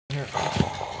Here.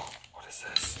 Oh, what is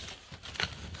this?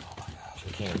 Oh my gosh,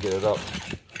 I can't even get it up.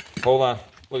 Hold on.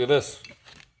 Look at this.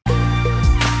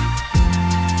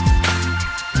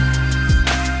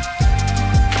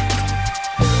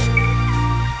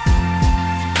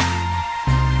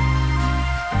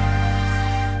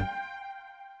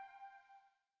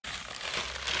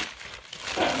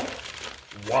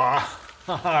 Wow.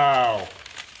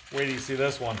 Wait till you see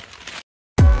this one.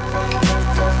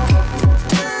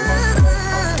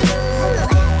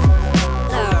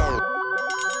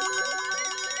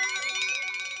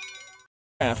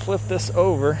 I flip this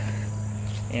over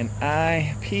and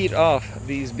I peed off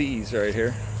these bees right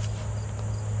here.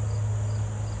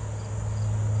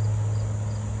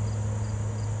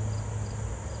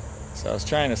 So I was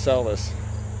trying to sell this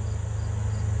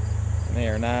and they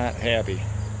are not happy.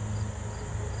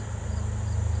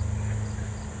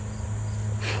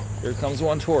 Here comes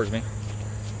one towards me.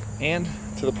 And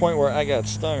to the point where I got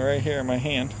stung right here in my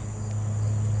hand.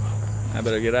 I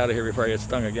better get out of here before I get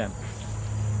stung again.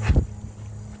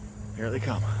 Here they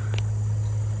come.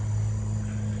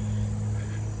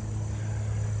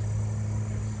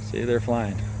 See, they're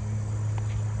flying.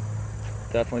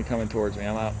 Definitely coming towards me.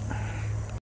 I'm out.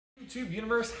 YouTube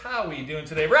universe, how we doing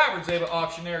today? Robert Zaba,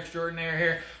 auctioneer extraordinaire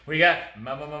here. We got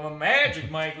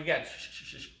Magic Mike. We got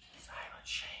Silent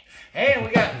Shane. And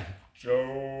we got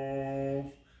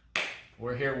Joe.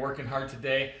 We're here working hard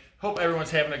today. Hope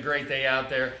everyone's having a great day out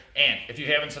there. And if you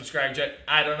haven't subscribed yet,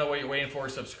 I don't know what you're waiting for.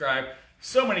 Subscribe.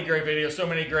 So many great videos, so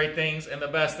many great things. And the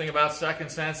best thing about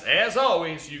Second Sense, as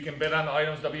always, you can bid on the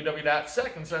items,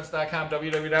 www.secondsense.com,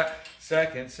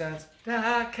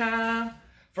 www.secondsense.com.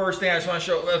 First thing I just want to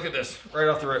show, look at this, right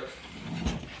off the rip.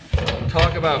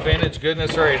 Talk about vintage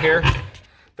goodness right here.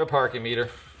 The parking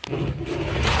meter.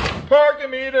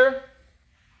 Parking meter.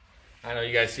 I know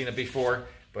you guys seen it before,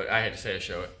 but I had to say I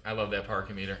show it. I love that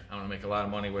parking meter. I want to make a lot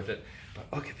of money with it.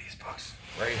 But look at these books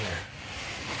right here.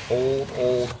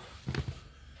 Old.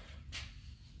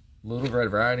 Little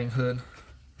Red Riding Hood.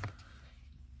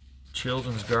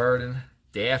 Children's Garden.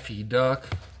 Daffy Duck.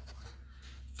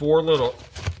 4 little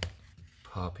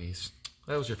puppies.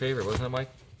 That was your favorite, wasn't it, Mike?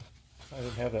 I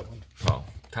didn't have that one. Oh,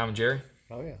 Tom and Jerry?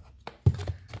 Oh, yeah.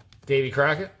 Davy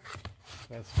Crockett?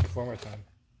 That's before my time.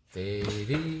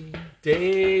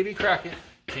 Davy Crockett,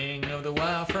 king of the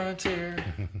wild frontier.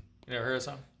 You never heard of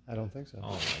song? I don't think so.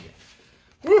 Oh, my God.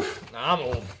 Woo! Nah, I'm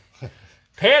old.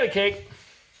 Patty Cake.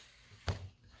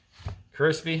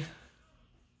 Crispy.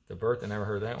 The Birth, I never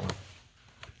heard that one.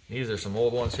 These are some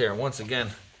old ones here. Once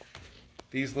again,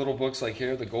 these little books like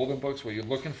here, the golden books, what you're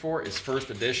looking for is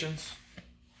first editions.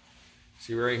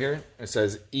 See right here? It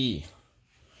says E.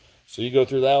 So you go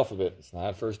through the alphabet. It's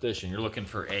not first edition. You're looking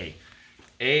for A.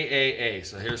 A.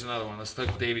 So here's another one. Let's look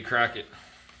at Davy Crockett.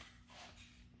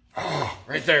 Oh,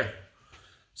 right there.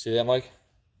 See that, Mike?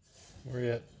 Where are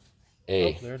you at?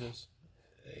 A. Oh, there it is.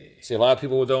 See, a lot of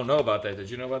people don't know about that. Did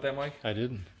you know about that, Mike? I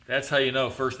didn't. That's how you know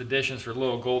first editions for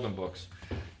little golden books.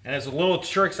 And there's little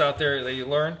tricks out there that you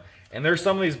learn. And there's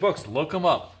some of these books. Look them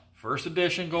up. First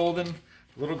edition golden,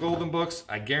 little golden books.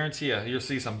 I guarantee you, you'll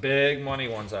see some big money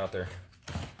ones out there.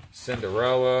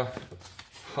 Cinderella.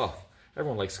 Oh,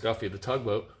 everyone likes Scuffy the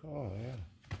Tugboat. Oh, yeah.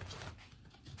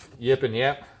 Yip and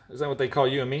Yap. Is that what they call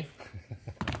you and me?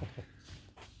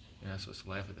 Yeah, I'm supposed to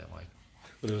laugh at that, Mike.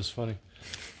 But it was funny.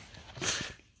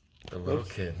 The little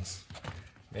kittens.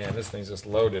 Man, this thing's just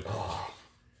loaded. Oh.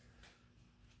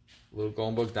 Little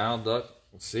golden book, Donald Duck.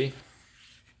 Let's see.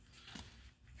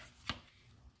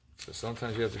 So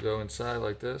sometimes you have to go inside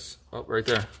like this. Oh, right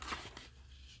there.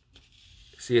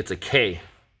 See, it's a K.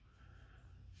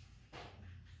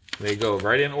 They go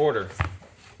right in order.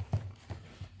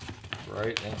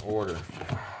 Right in order. Wow.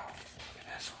 Look at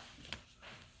this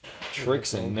one.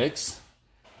 Tricks and Nicks.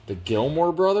 The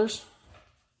Gilmore Brothers.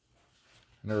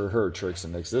 Never heard Tricks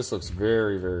and Nicks. This looks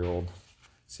very, very old.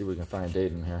 Let's see if we can find a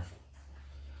date in here.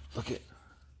 Look at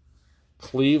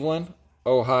Cleveland,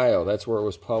 Ohio. That's where it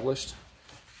was published.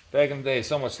 Back in the day,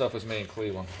 so much stuff was made in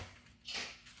Cleveland.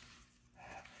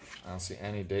 I don't see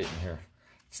any date in here.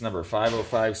 It's number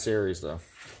 505 series, though.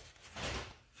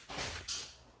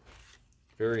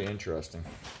 Very interesting.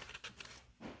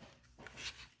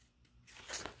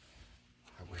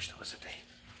 I wish there was a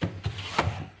date.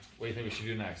 What do you think we should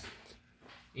do next?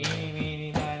 Eeny,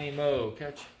 meeny, miny, mo.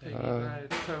 Catch, take it right at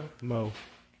the toe. Mo.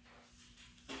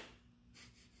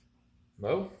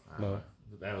 Mo? Mo.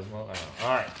 That was Mo? I don't know. All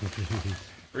right.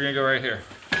 We're going to go right here.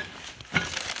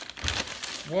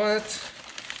 What?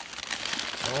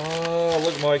 Oh,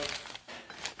 look, Mike.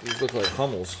 These look like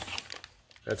Hummels.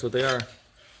 That's what they are.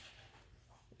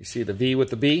 You see the V with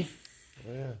the B?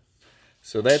 Oh, yeah.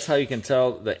 So that's how you can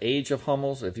tell the age of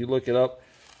Hummels. If you look it up,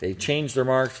 they change their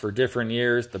marks for different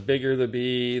years. The bigger the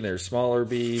bee, there's smaller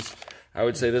bees. I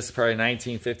would say this is probably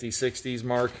 1950s, 60s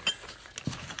mark.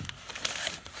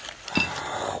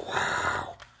 Oh,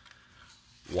 wow.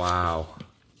 Wow.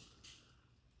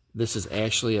 This is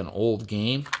actually an old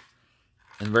game.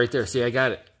 And right there, see, I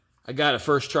got it. I got it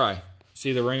first try.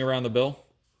 See the ring around the bill?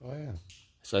 Oh, yeah.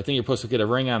 So I think you're supposed to get a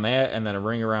ring on that and then a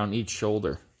ring around each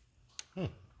shoulder. Oh,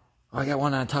 I got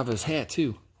one on top of his hat,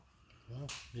 too. Well,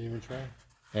 you didn't even try.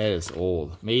 That is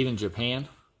old. Made in Japan.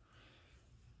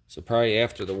 So probably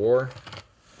after the war.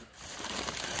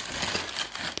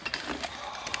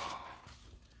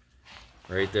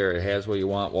 Right there, it has what you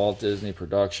want. Walt Disney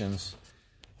Productions.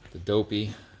 The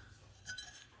Dopey.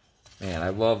 Man, I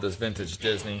love this vintage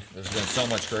Disney. There's been so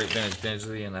much great vintage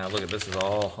Disney, and now look at this is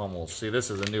all Hummels. See, this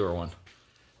is a newer one.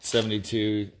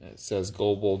 72. It says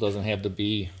Gold Bull. Doesn't have the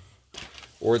B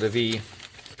or the V.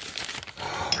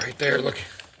 Oh, right there, look.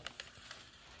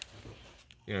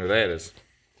 You know who that is?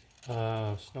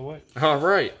 Snow White. All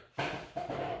right.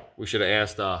 We should have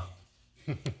asked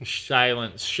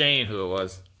Silent Shane who it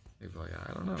was. He'd be like,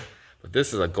 I don't know. But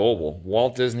this is a Gold Bull.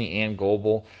 Walt Disney and Gold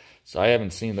Bull. So I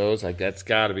haven't seen those. Like, that's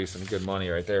got to be some good money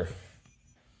right there.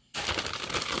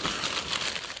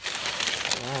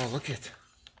 Oh, look at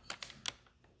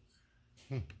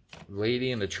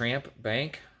Lady and the Tramp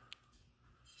Bank.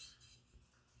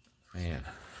 Man,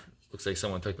 looks like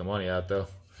someone took the money out, though.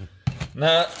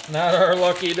 Not our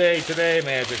lucky day today,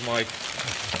 Magic Mike.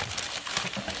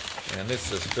 And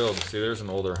this is filled. See, there's an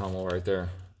older Hummel right there.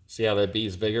 See how that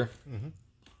bee's bigger? Mm-hmm.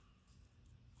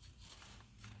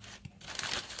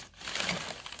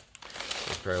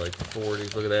 It's probably like the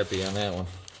 40s. Look at that bee on that one.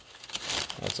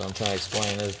 That's what I'm trying to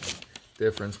explain the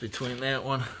difference between that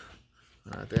one.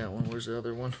 Not that one. Where's the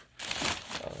other one?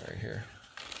 Oh, right here.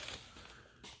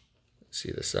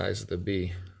 See the size of the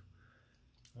bee.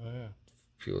 Oh, yeah.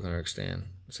 People can understand.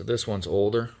 So this one's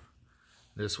older.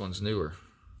 This one's newer.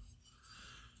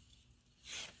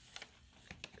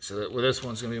 So that, well, this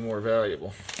one's going to be more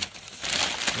valuable.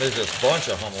 There's just a bunch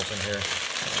of Hummels in here.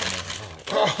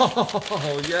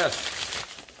 Oh, yes.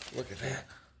 Look at that.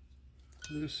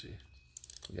 Lucy.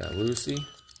 We got Lucy.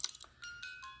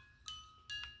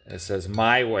 It says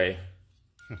My Way.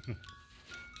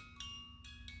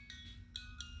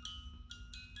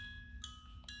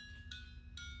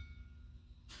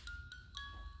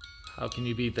 How can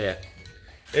you beat that?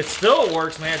 It still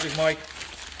works, Magic Mike.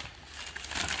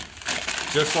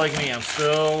 Just like me, I'm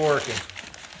still working.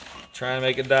 Trying to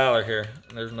make $1 here.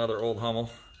 And there's another old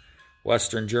Hummel.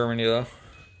 Western Germany, though.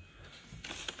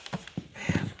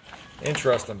 Man,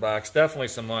 interesting box. Definitely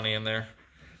some money in there.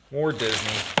 More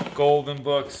Disney. Golden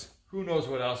books. Who knows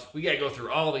what else? We got to go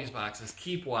through all these boxes.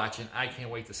 Keep watching. I can't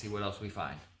wait to see what else we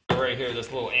find. Right here,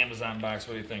 this little Amazon box.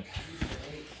 What do you think?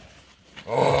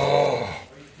 Oh,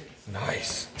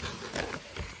 nice.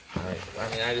 All right. I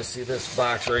mean, I just see this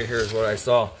box right here is what I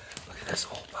saw. Look at this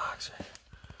old box.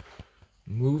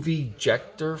 Movie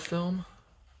Jector film.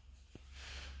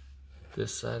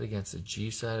 This side against the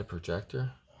G-sided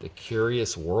projector. The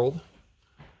Curious World.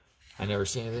 I never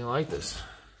seen anything like this.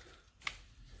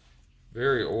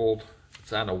 Very old.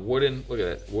 It's on a wooden, look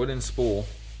at that, wooden spool.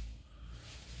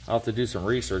 I'll have to do some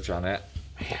research on that.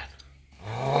 Man.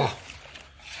 Oh.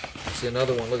 See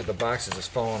another one, look at the boxes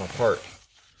just falling apart.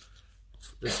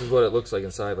 This is what it looks like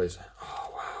inside.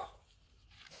 Oh, wow.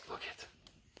 Look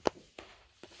at.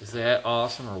 Is that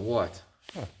awesome or what?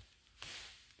 Huh.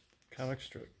 Comic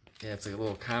strip. Yeah, it's like a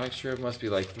little comic strip. It must be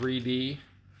like 3D.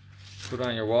 Put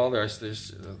on your wall.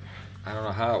 There's I don't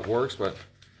know how it works, but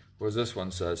what does this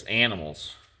one says?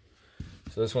 Animals.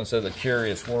 So this one says The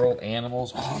Curious World,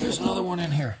 Animals. Oh, there's another one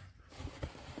in here.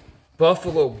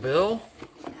 Buffalo Bill.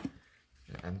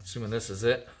 I'm assuming this is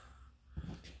it.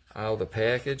 Out of the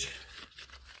package.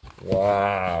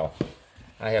 Wow.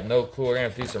 I have no clue. We're going to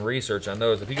have to do some research on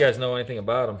those. If you guys know anything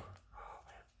about them,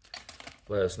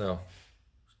 let us know.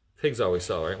 Pigs always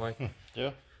sell, right, Mike?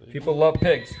 Yeah. People love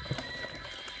pigs.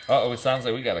 Uh-oh, it sounds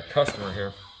like we got a customer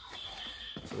here.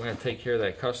 So we're going to take care of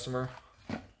that customer.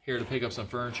 Here to pick up some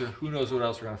furniture. Who knows what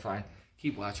else we're going to find.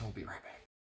 Keep watching. We'll be right back.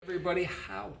 Everybody,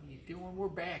 how you doing? We're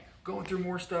back. Going through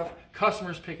more stuff.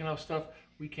 Customers picking up stuff.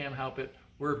 We can't help it.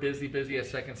 We're busy at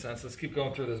Second Sense. Let's keep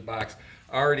going through this box.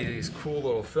 Already these cool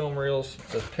little film reels.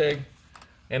 This pig.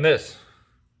 And this.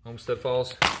 Homestead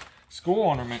Falls school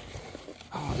ornament.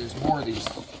 Oh, there's more of these.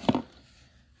 Look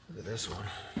at this one.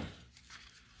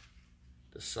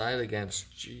 The side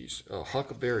against, geez, oh,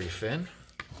 Huckleberry Finn.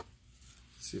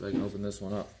 Let's see if I can open this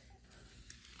one up.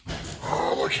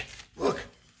 Oh, look, look.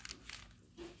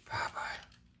 Popeye.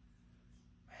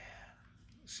 Man.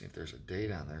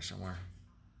 date on there somewhere.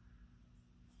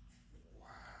 Wow.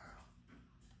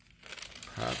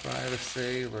 Popeye the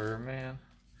Sailor, man.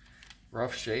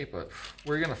 Rough shape, but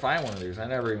where are you going to find one of these? I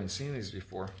never even seen these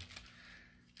before.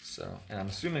 So, and I'm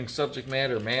assuming subject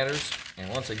matter matters.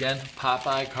 And once again,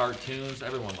 Popeye cartoons.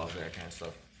 Everyone loves that kind of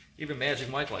stuff. Even Magic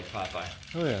Mike likes Popeye.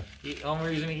 Oh, yeah. The only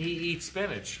reason he eats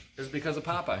spinach is because of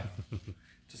Popeye.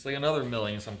 Just like another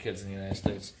million some kids in the United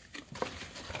States.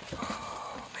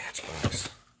 Oh, Matchbox.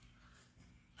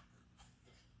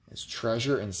 There's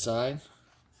treasure inside.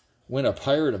 Win a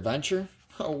pirate adventure?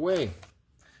 Oh, way.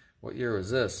 What year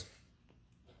was this?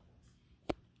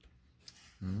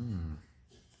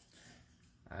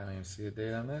 I don't even see a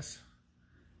date on this.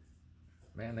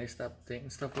 Man, they stopped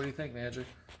dating stuff. What do you think, Magic?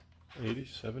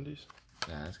 80s, 70s?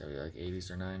 Yeah, it's gotta be like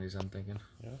 80s or 90s, I'm thinking.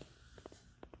 Yeah.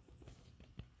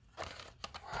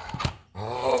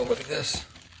 Oh, look at this.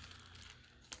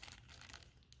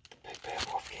 Big Bad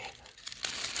Wolf game.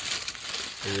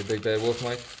 Are you a Big Bad Wolf,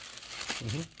 Mike?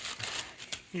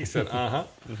 Mm-hmm. He said, uh-huh.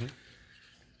 Mm-hmm.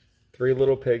 3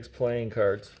 little pigs playing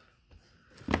cards.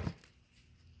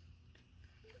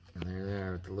 And there they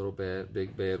are with the little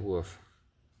Big Bad Wolf.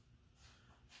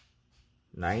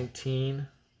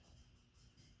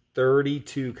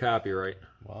 1932 copyright.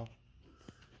 Wow.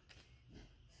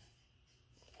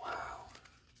 Wow.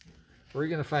 Where are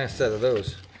you going to find a set of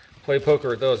those? Play poker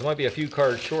with those. It might be a few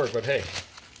cards short, but hey.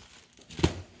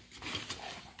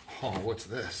 Oh, what's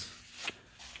this?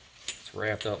 It's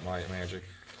wrapped up, my Magic.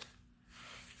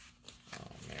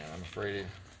 Oh, man, I'm afraid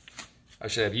I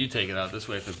should have you take it out this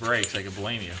way. If it breaks, I could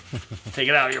blame you. Take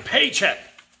it out of your paycheck.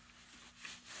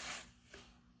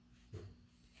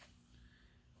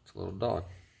 It's a little dog.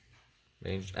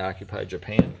 They occupy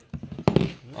Japan.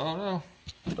 Oh no.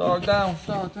 Dog down,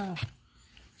 dog down.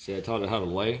 See, I taught it how to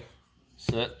lay,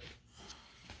 sit.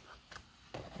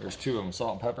 There's 2 of them,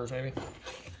 salt and peppers maybe.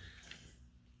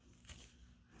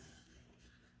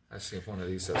 Let's see if one of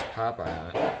these says Popeye on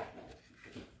it.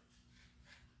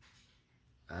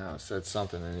 I don't know, it said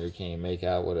something and you can't even make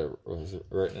out what it was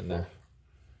written in there.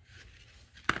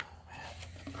 Oh, man.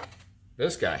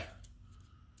 This guy.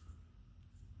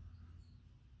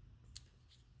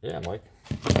 Yeah, Mike.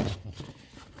 I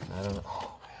don't know.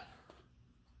 Oh, man.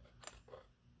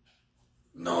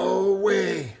 No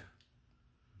way.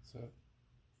 What's that?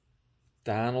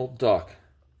 Donald Duck.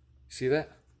 See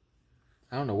that?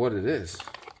 I don't know what it is.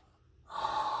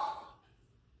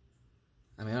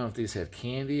 I mean, I don't know if these had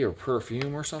candy or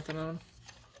perfume or something on them.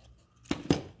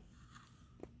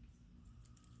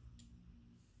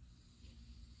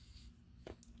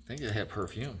 I think they had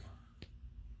perfume.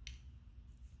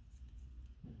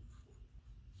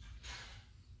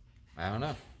 I don't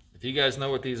know. If you guys know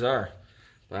what these are,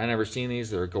 but I never seen these.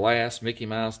 They're glass, Mickey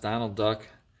Mouse, Donald Duck.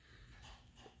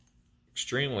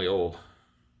 Extremely old.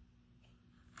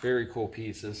 Very cool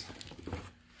pieces.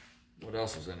 What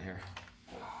else was in here?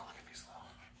 Oh, look at these little.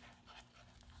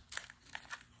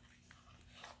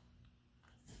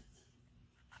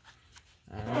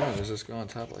 I don't know. Does this go on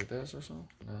top like this or something?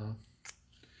 No.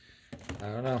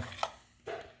 I don't know.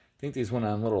 I think these went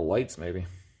on little lights maybe.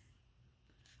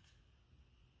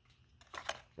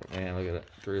 But man, look at it.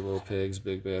 3 little pigs,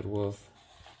 Big Bad Wolf.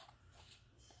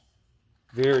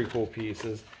 Very cool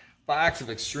pieces. Box of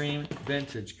extreme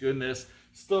vintage goodness.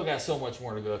 Still got so much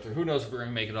more to go through. Who knows if we're going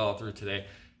to make it all through today.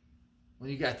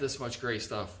 When you got this much great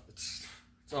stuff, it's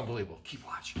unbelievable. Keep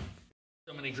watching.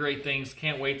 So many great things.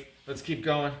 Can't wait. Let's keep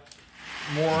going.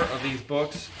 More of these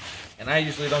books. And I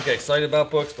usually don't get excited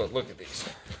about books, but look at these.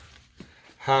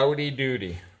 Howdy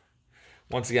Doody.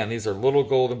 Once again, these are little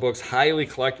golden books, highly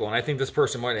collectible. And I think this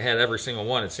person might have had every single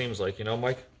one, it seems like. You know,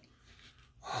 Mike?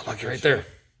 Oh, look right there.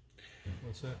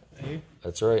 What's that? A?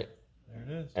 That's right. There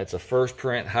it is. That's a first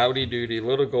print, Howdy Doody,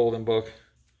 little golden book.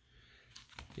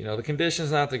 You know, the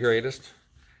condition's not the greatest.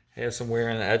 Has some wear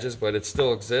on the edges, but it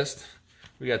still exists.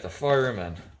 We got the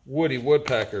Fireman, Woody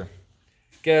Woodpecker.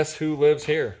 Guess who lives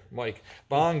here? Mike.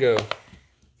 Bongo.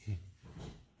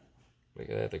 Look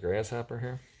at that, the grasshopper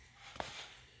here.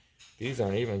 These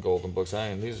aren't even golden books.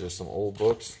 These are some old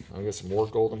books. I'll get some more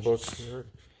golden books.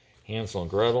 Hansel and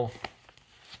Gretel.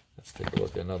 Let's take a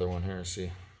look at another one here and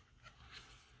see.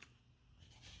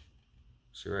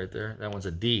 See right there? That one's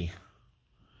a D.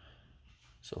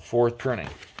 So 4th printing.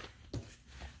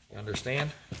 You understand?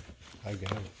 I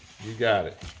got it. You got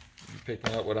it. You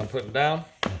picking up what I'm putting down?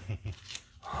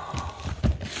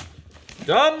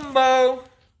 Dumbo!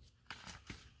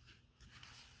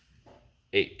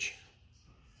 H.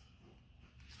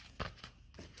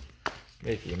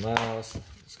 Mickey Mouse.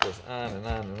 This goes on and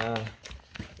on and on.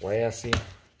 Lassie.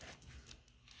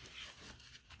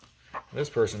 This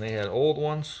person, they had old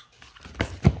ones.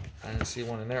 I didn't see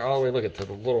one in there. All the way, look at the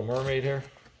Little Mermaid here.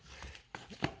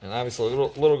 And obviously,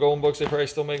 little golden books, they probably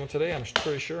still make them today, I'm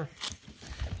pretty sure.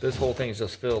 This whole thing is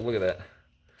just filled. Look at that.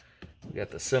 We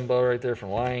got the Simba right there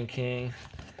from Lion King,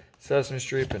 Sesame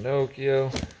Street,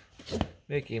 Pinocchio,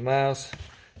 Mickey Mouse.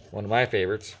 One of my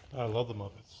favorites. I love the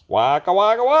Muppets. Waka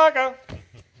waka waka.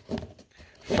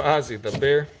 Fozzie the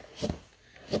Bear.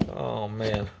 Oh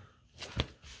man,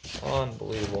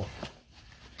 unbelievable.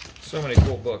 So many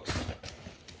cool books.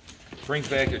 Brings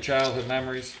back your childhood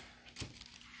memories.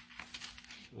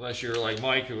 Unless you're like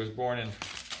Mike, who was born in...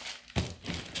 I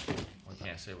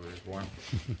can't say where he was born.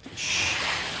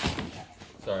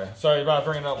 Sorry about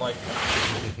bringing it up, Mike.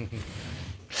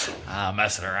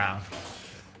 Messing around.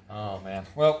 Oh man.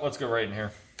 Well, let's go right in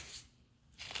here.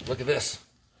 Look at this.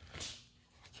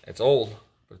 It's old,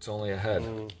 but it's only a head.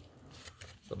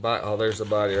 Oh, there's the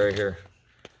body right here.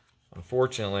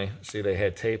 Unfortunately, see, they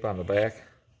had tape on the back.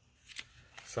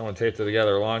 Someone taped it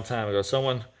together a long time ago.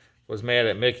 Someone was mad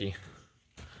at Mickey.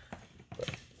 But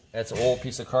that's an old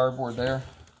piece of cardboard there.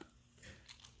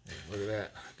 Look at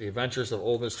that. The Adventures of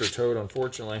Old Mr. Toad,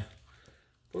 unfortunately.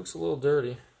 Looks a little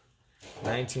dirty.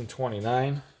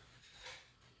 1929.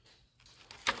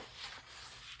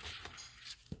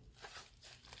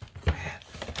 Man,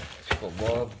 people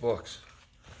love books.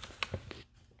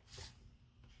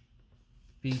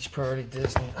 Beach Party,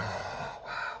 Disney. Oh,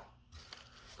 wow.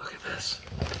 Look at this.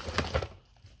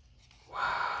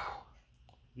 Wow.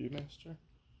 Viewmaster?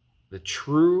 The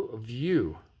True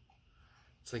View.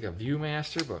 It's like a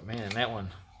Viewmaster, but man, that one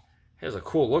has a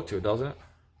cool look to it, doesn't it?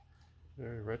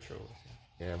 Very retro.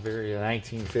 Yeah, very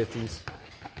 1950s.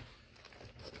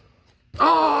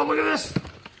 Oh, look at this.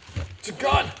 It's a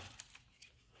gun.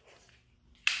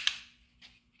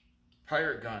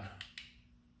 Pirate gun.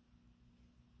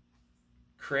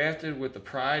 Crafted with the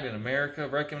pride in America,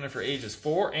 recommended for ages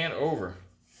 4 and over.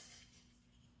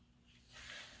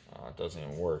 Oh, it doesn't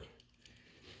even work.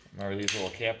 Remember these little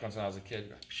cap guns when I was a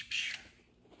kid?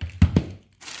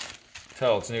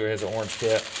 Tell it's new, it has an orange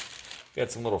cap.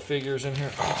 Got some little figures in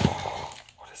here. Oh,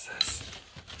 what is this?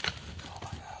 Oh my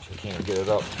gosh, I can't even get it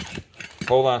up.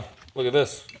 Hold on, look at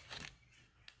this.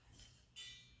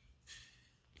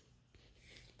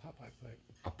 Popeye pipe.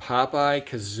 A Popeye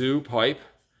kazoo pipe.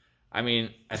 I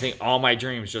mean, I think all my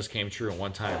dreams just came true at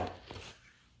one time.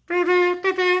 Right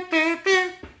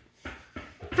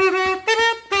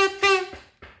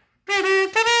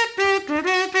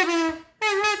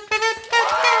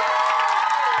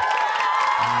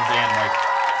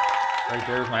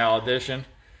there's my audition.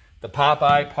 The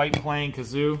Popeye pipe playing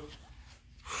kazoo.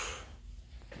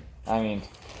 I mean,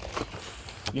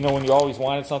 you know when you always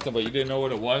wanted something but you didn't know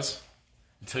what it was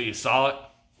until you saw it?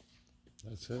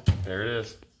 That's it. There it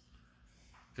is.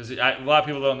 Because a lot of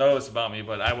people don't know this about me,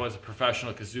 but I was a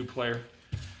professional kazoo player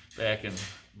back in,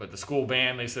 but the school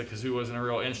band, they said kazoo wasn't a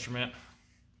real instrument.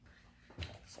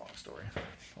 It's a long story.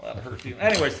 A lot of hurt feelings.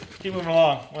 Anyways, keep moving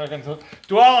along. We're not going to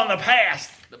dwell on the past,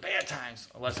 the bad times,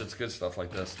 unless it's good stuff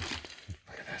like this.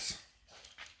 Look at this.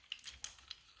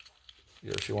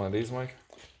 You ever see one of these, Mike?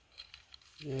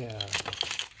 Yeah.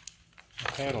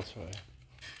 A paddle toy.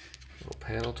 Little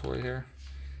paddle toy here.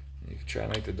 You can try to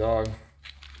make the dog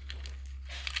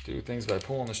do things by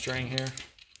pulling the string here.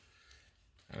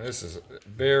 And this is a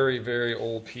very, very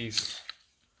old piece.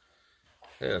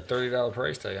 Yeah, a $30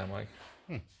 price tag on, Mike.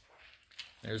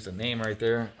 There's the name right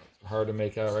there. Hard to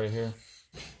make out right here.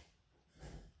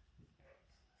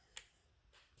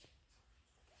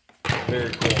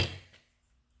 Very cool.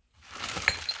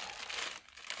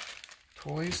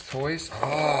 Toys.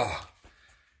 Oh,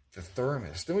 the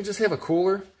thermos. Didn't we just have a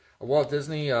cooler? A Walt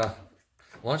Disney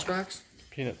lunchbox?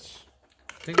 Peanuts.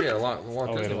 I think we had a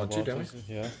Walt Disney one too, didn't we?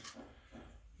 Yeah.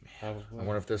 I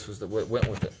wonder if this was the what went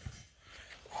with it.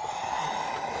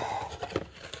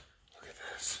 Look at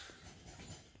this.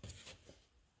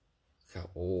 Look how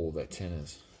old that tin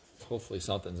is. Hopefully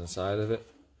something's inside of it.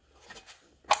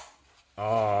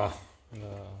 Ah.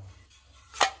 No.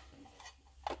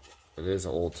 It is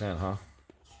an old tin, huh?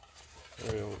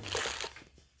 Very old.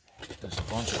 There's a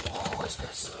bunch of... Oh, what's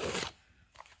this?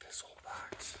 This old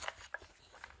box.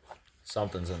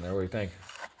 Something's in there. What do you think?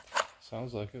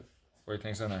 Sounds like it. What do you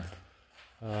think's in there?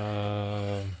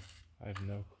 I have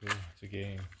no clue. It's a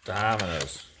game.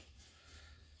 Dominoes.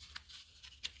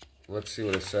 Let's see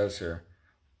what it says here.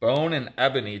 Bone and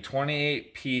Ebony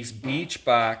 28-piece beach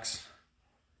box.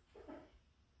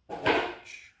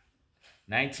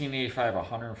 1985,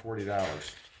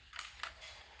 $140.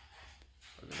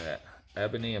 Look at that.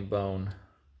 Ebony and bone.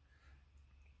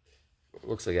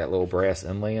 Looks like that little brass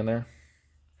inlay in there.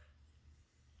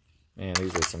 Man,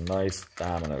 these are some nice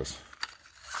dominoes.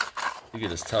 You can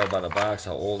just tell by the box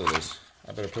how old it is.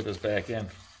 I better put this back in.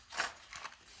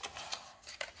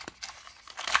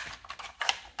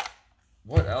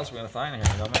 What else are we gonna find in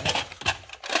here, dumbass?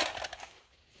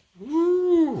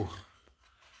 Woo!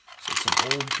 So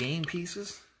some old game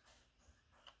pieces.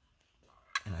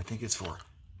 And I think it's for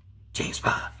James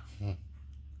Bond.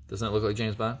 Doesn't it look like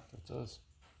James Bond? It does.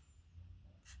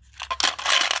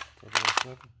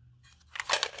 007.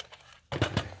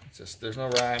 It's just, there's no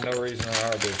rhyme, no reason in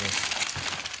our business.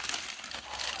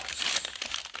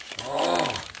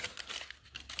 Oh!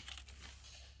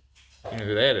 You know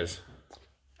who that is?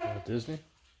 Disney?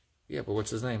 Yeah, but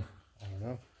what's his name? I don't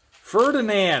know.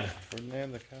 Ferdinand!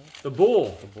 Ferdinand the cow? The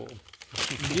bull. The bull.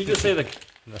 Did you just say the...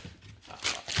 No.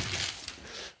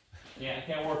 Yeah, it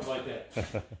can't work like that.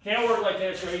 Can't work like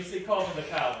that, Tracy. Call him the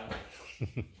cow.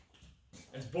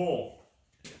 It's bull.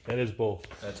 That is bull.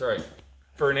 That's right.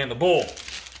 Ferdinand the bull.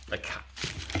 The cow.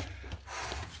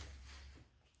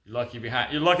 You're lucky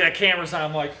behind. You're lucky that camera's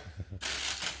on, Mike.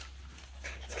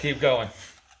 Let's keep going.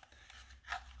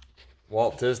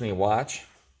 Walt Disney watch.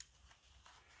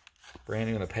 Brand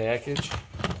new in a package.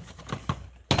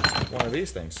 One of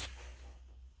these things.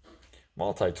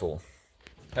 Multi-tool.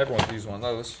 Everyone's used one of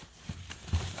those.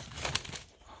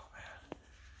 Oh, man.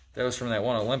 That was from that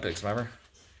one Olympics, remember?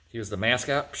 He was the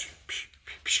mascot.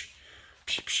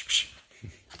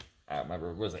 I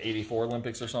remember, was it 84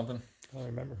 Olympics or something? I don't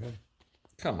remember him.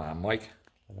 Come on, Mike.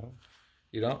 I don't.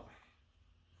 You don't?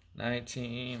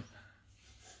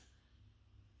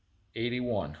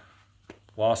 1981.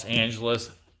 Los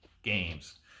Angeles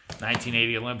Games.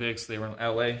 1980 Olympics. They were in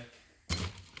LA.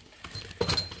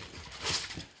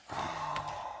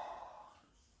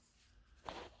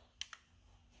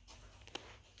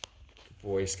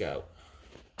 Boy Scout.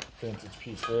 Vintage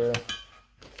piece there. Oh,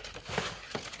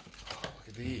 look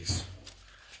at these.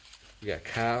 We got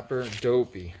Copper,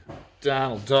 Dopey,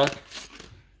 Donald Duck,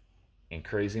 and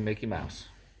Crazy Mickey Mouse.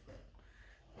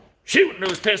 Shooting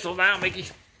those pistols now, Mickey.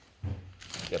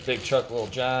 Got Big Chuck, Little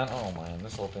John. Oh man,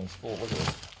 this whole thing's full. Look at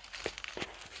this.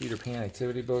 Peter Pan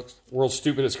activity books. World's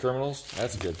Stupidest Criminals.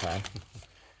 That's a good time.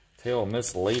 Tale of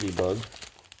Miss Ladybug.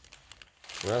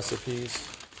 Recipes.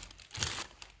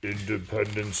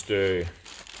 Independence Day.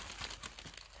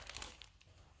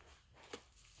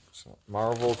 Some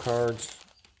Marvel cards.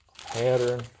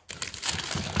 Pattern.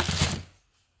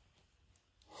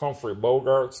 Humphrey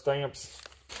Bogart stamps.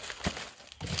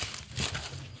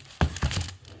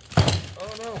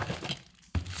 Oh no.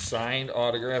 Signed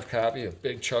autographed copy of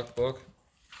Big Chuck book.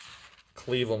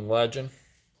 Cleveland legend.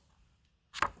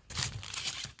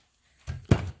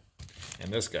 And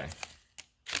this guy.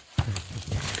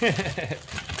 Look at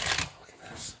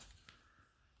this.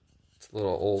 It's a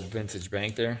little old vintage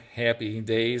bank there. Happy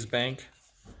Days Bank.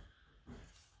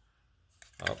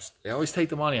 Oops. They always take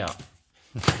the money out.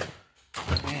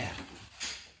 Man.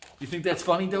 You think that's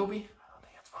funny, Dobie? I don't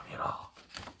think it's funny at all.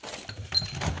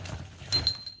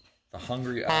 The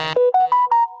Hungry Eye.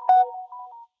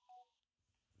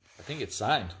 I think it's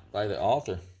signed by the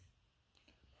author.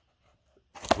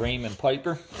 Raymond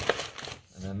Piper.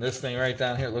 And then this thing right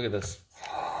down here. Look at this.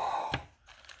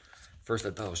 First I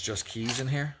thought it was just keys in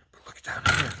here. But look down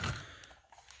here.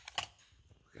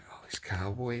 Look at all these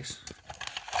cowboys.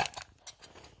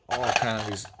 All kind of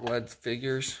these lead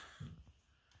figures.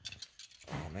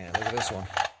 Oh man, look at this one.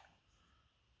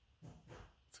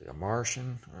 It's like a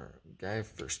Martian or a guy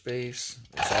for space.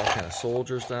 There's all kind of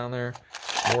soldiers down there.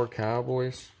 More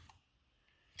cowboys.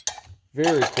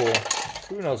 Very cool.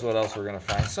 Who knows what else we're going to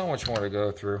find. So much more to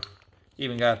go through.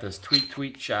 Even got this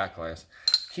Tweet shot glass.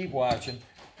 Keep watching.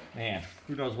 Man,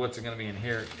 who knows what's going to be in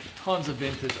here. Tons of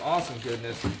vintage. Awesome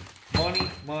goodness. Money,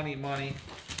 money, money.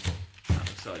 I'm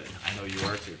excited. I know you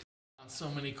are too. So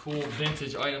many cool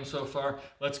vintage items so far.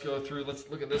 Let's go through. Let's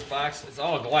look at this box. It's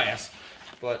all glass,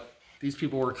 but these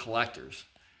people were collectors.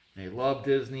 They love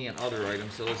Disney and other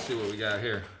items, so let's see what we got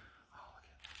here.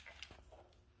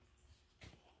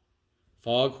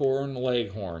 Foghorn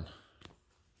Leghorn.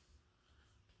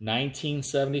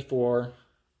 1974.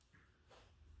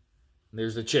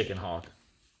 There's the chicken hawk.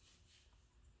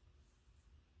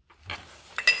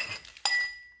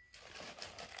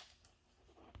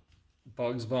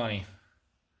 Bugs Bunny.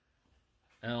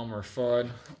 Elmer Fudd.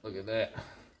 Look at that.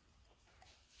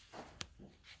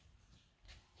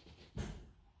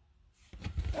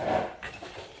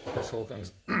 This whole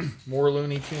thing's more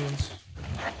Looney Tunes.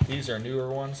 These are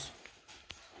newer ones.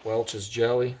 Welch's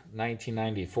Jelly,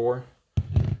 1994.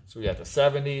 So we got the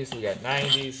 70s, we got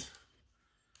 90s.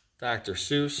 Dr.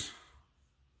 Seuss.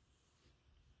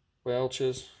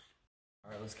 Welch's.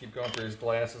 All right, let's keep going through these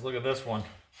glasses. Look at this one.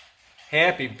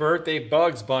 Happy birthday,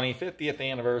 Bugs Bunny. 50th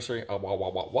anniversary. Oh,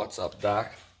 what's up,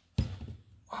 Doc?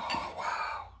 Oh,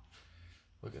 wow.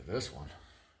 Look at this one.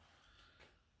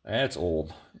 That's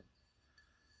old.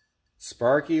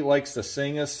 Sparky likes to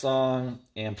sing a song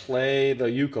and play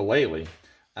the ukulele.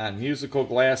 On musical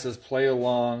glasses, play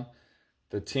along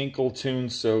the tinkle tune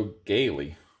so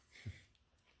gaily.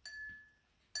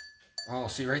 Oh,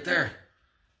 see right there?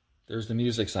 There's the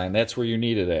music sign. That's where you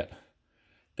need it at.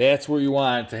 That's where you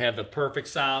want it to have the perfect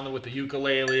sound with the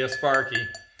ukulele of Sparky.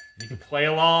 You can play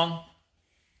along,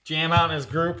 jam out in his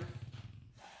group.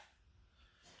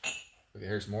 Okay,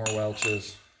 here's more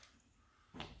Welch's.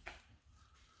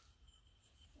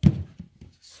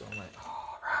 So many.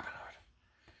 Oh, Robin Hood.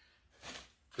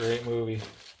 Great movie.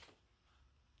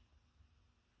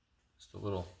 Just a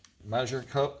little measure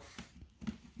cup.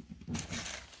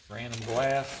 Random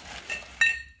glass.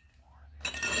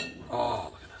 Oh,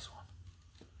 look at this one.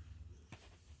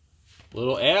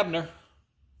 Little Abner.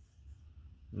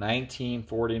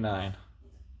 1949.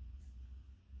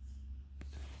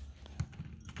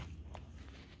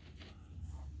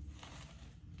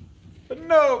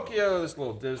 Pinocchio, this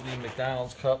little Disney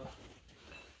McDonald's cup.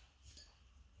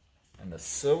 And the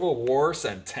Civil War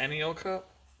Centennial Cup.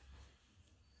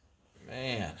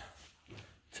 Man,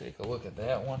 take a look at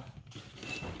that one.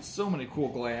 So many cool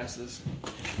glasses.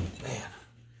 Man,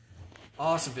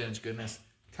 awesome vintage goodness.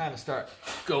 Time to start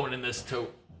going in this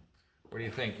tote. What do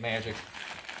you think, Magic?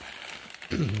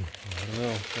 I don't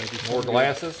know. Maybe More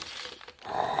glasses?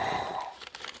 Oh.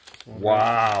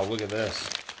 Wow, look at this.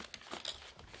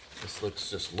 This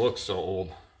just looks so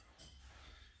old.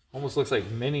 Almost looks like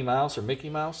Minnie Mouse or Mickey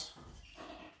Mouse.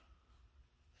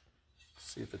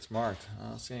 Let's see if it's marked. I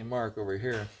don't see any mark over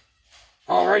here.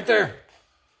 Oh, right there.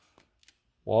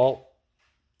 Walt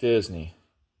Disney.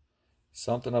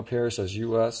 Something up here says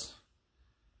U.S.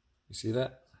 You see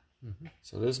that? Mm-hmm.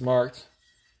 So this is marked.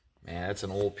 Man, that's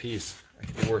an old piece. That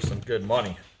could be worth some good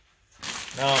money.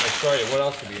 Now I'm excited. What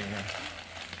else could be in here?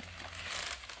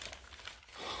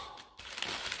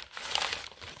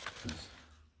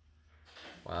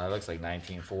 Wow, that looks like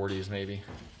 1940s maybe.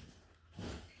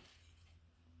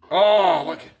 Oh,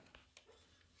 look.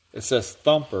 It says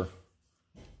Thumper.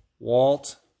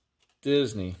 Walt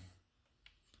Disney.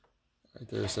 Right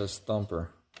there it says Thumper.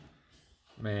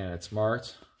 Man, it's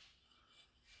marked.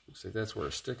 Looks like that's where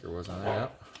a sticker was on that.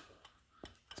 Yep.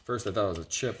 At first I thought it was a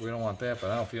chip. We don't want that, but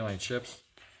I don't feel any chips.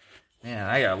 Man,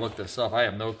 I gotta look this up. I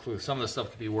have no clue. Some of this stuff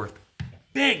could be worth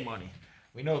big money.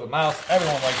 We know the mouse.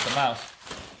 Everyone likes the mouse.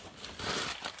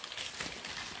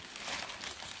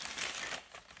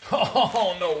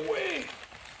 Oh, no way.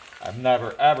 I've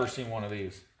never, ever seen one of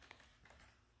these.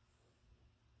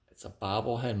 It's a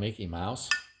bobblehead Mickey Mouse.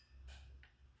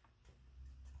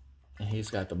 And he's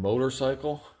got the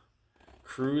motorcycle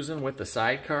cruising with the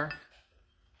sidecar.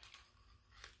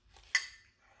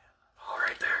 Oh,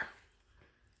 right there.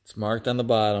 It's marked on the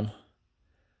bottom.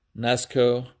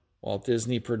 Nesco, Walt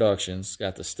Disney Productions.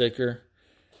 Got the sticker.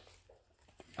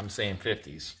 I'm saying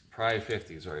 50s. Probably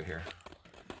 50s right here.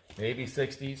 Maybe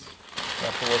 60s.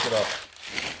 I'll have to look it up.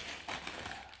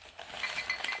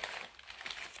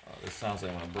 Oh, this sounds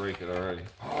like I'm going to break it already.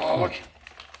 Oh, look.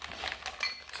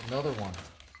 It's another one.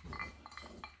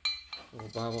 Little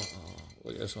Bible. Oh,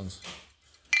 look, this one's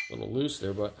a little loose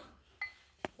there, but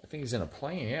I think he's in a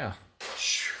plane, yeah.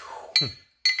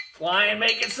 Flying,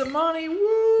 making some money.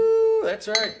 Woo! That's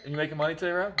right. Are you making money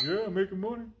today, Rob? Yeah, I'm making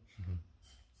money.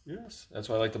 Yes. That's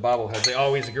why I like the bobbleheads. They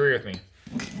always agree with me.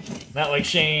 Not like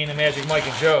Shane and Magic Mike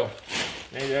and Joe.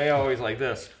 They always like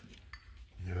this.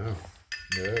 No.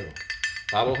 No.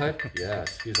 Bobblehead?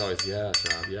 Yes. He's always, yes,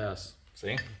 Rob, yes.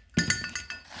 See?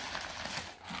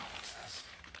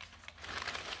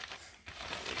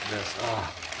 This.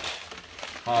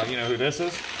 Oh, you know who this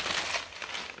is?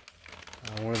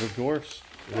 one of the dwarfs.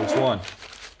 Which one?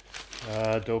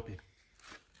 Dopey.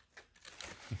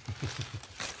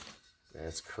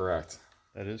 That's correct.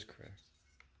 That is correct.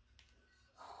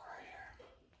 Right here.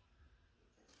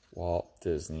 Walt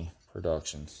Disney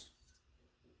Productions.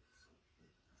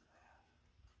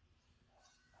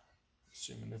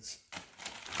 Assuming it's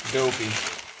Dopey.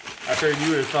 I figured you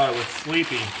would have thought it was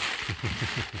Sleepy.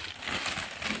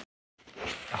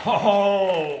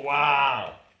 Oh,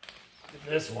 wow. Look at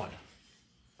this one.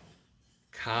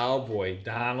 Cowboy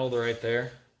Donald right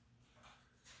there.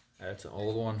 That's an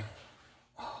old one.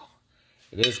 Oh,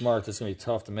 it is marked. It's going to be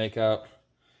tough to make out.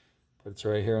 But it's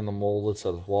right here in the mold. It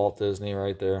says Walt Disney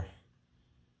right there.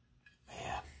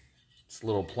 Man. It's a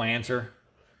little planter.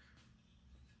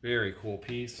 Very cool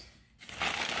piece.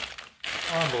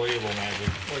 Unbelievable, Magic.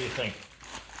 What do you think?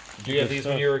 Did you have these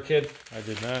when you were a kid? I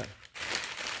did not.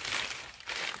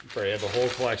 probably have the whole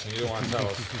collection. You don't want to tell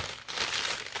us.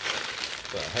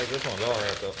 The heck, this one's all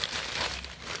wrapped up.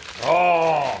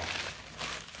 Oh!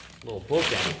 Little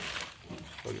bookend.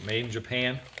 Look at Made in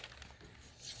Japan.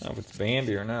 I don't know if it's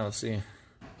Bambi or not. Let's see.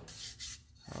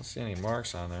 I don't see any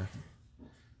marks on there.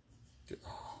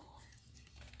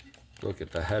 Look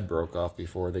at the head broke off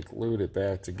before they glued it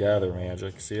back together,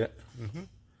 Magic. See it? Mm-hmm.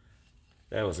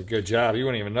 That was a good job. You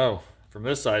wouldn't even know. From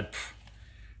this side,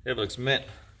 it looks mint.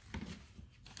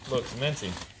 Looks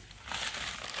minty.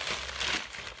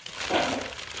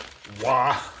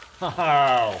 Wow.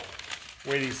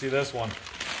 Wait till you see this one.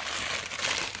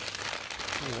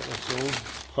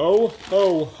 Ho,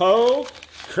 ho, ho.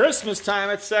 Christmas time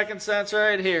at Second Sense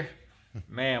right here.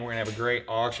 Man, we're going to have a great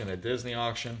auction, a Disney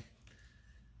auction.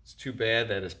 It's too bad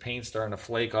that his paint's starting to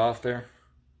flake off there.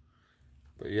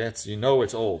 But yes, you know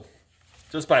it's old.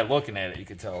 Just by looking at it, you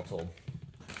can tell it's old.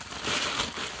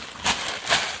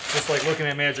 Just like looking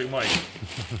at Magic Mike.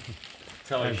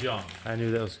 Tell he's young. I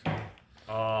knew that was coming.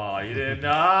 Oh, you didn't?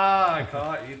 Ah, I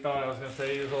caught. You thought I was going to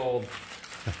say he was old.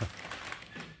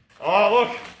 Oh,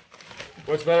 look.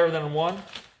 What's better than 1?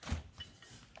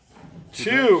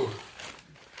 2.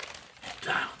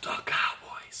 Donald Duck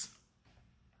Cowboys.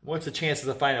 What's the chances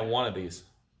of finding 1 of these?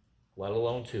 Let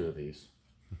alone 2 of these.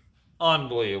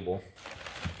 Unbelievable.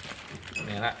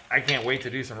 Man, I can't wait to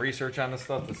do some research on this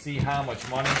stuff to see how much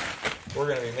money we're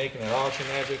going to be making at Auction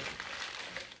Magic.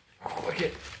 Oh, look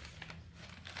at.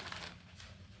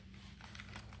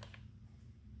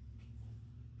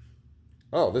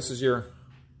 Oh, this is your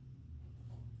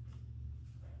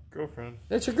Girlfriend.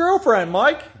 That's your girlfriend,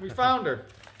 Mike. We found her.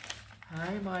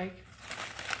 Hi, Mike.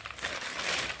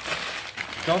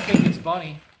 Don't think it's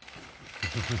Bunny.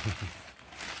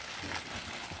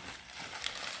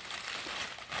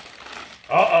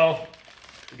 Uh-oh.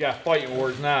 We got fighting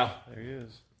words now. There he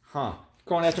is. Huh.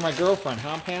 Going after my girlfriend,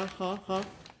 huh, Pam? Huh?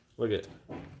 Look at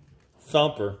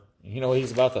Thumper. You know what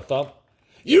he's about to thump?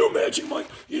 You Magic Mike.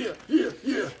 Yeah.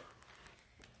 You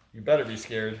better be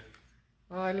scared.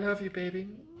 Oh, I love you, baby.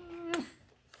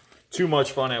 Too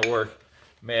much fun at work.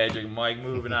 Magic Mike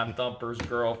moving on Thumper's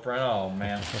girlfriend. Oh,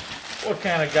 man. What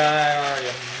kind of guy are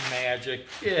you, Magic?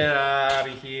 Get out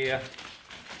of here.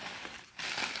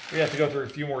 We have to go through a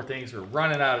few more things. We're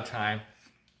running out of time.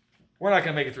 We're not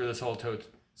going to make it through this whole tote.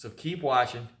 So keep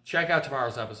watching. Check out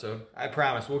tomorrow's episode. I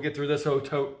promise we'll get through this whole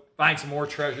tote. Find some more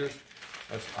treasures.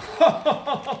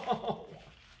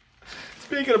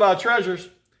 Speaking about treasures,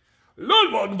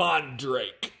 Ludwig von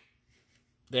Drake.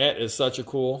 That is such a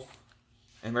cool.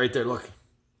 And right there, look.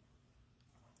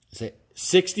 Is it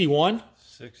 61?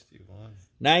 61.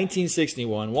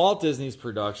 1961. Walt Disney's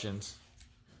Productions.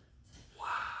 Wow.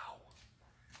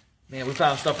 Man, we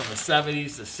found stuff from the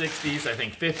 70s, the 60s, I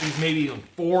think 50s, maybe even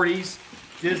 40s.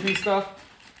 Disney stuff.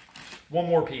 One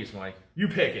more piece, Mike. You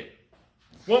pick it.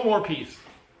 One more piece.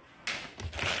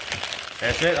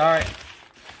 That's it? All right.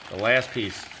 The last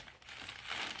piece.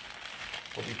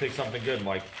 Hope you pick something good,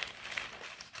 Mike.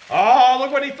 Oh,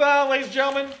 look what he found, ladies and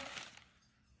gentlemen.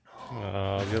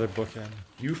 The other bookend.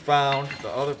 You found the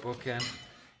other bookend.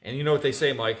 And you know what they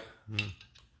say, Mike?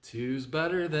 Two's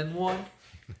better than 1.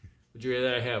 Would you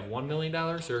rather have $1 million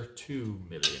or $2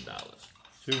 million?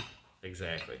 2.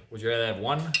 Exactly. Would you rather have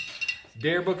 1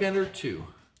 Dare bookend or 2?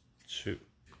 2.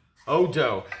 Oh,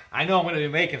 dough. I know I'm going to be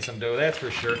making some dough, that's for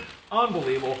sure.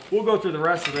 Unbelievable. We'll go through the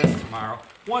rest of this tomorrow.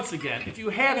 Once again, if you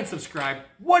haven't subscribed,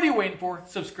 what are you waiting for?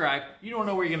 Subscribe. You don't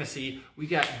know where you're going to see. We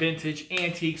got vintage,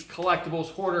 antiques, collectibles,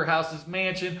 hoarder houses,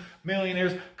 mansion,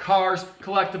 millionaires, cars,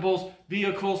 collectibles,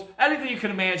 vehicles, anything you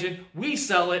can imagine. We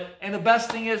sell it, and the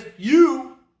best thing is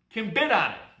you can bid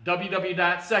on it.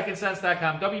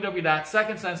 www.secondsense.com,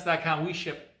 www.secondsense.com. We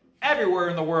ship everywhere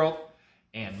in the world.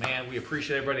 And man, we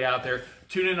appreciate everybody out there.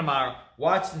 Tune in tomorrow.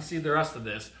 Watch and see the rest of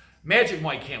this. Magic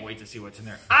Mike can't wait to see what's in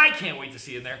there. I can't wait to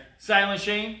see in there. Silent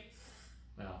Shane,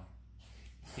 well,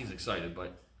 he's excited,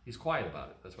 but he's quiet about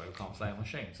it. That's why we call him Silent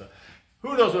Shane. So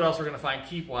who knows what else we're going to find.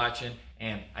 Keep watching,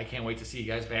 and I can't wait to see you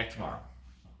guys back tomorrow.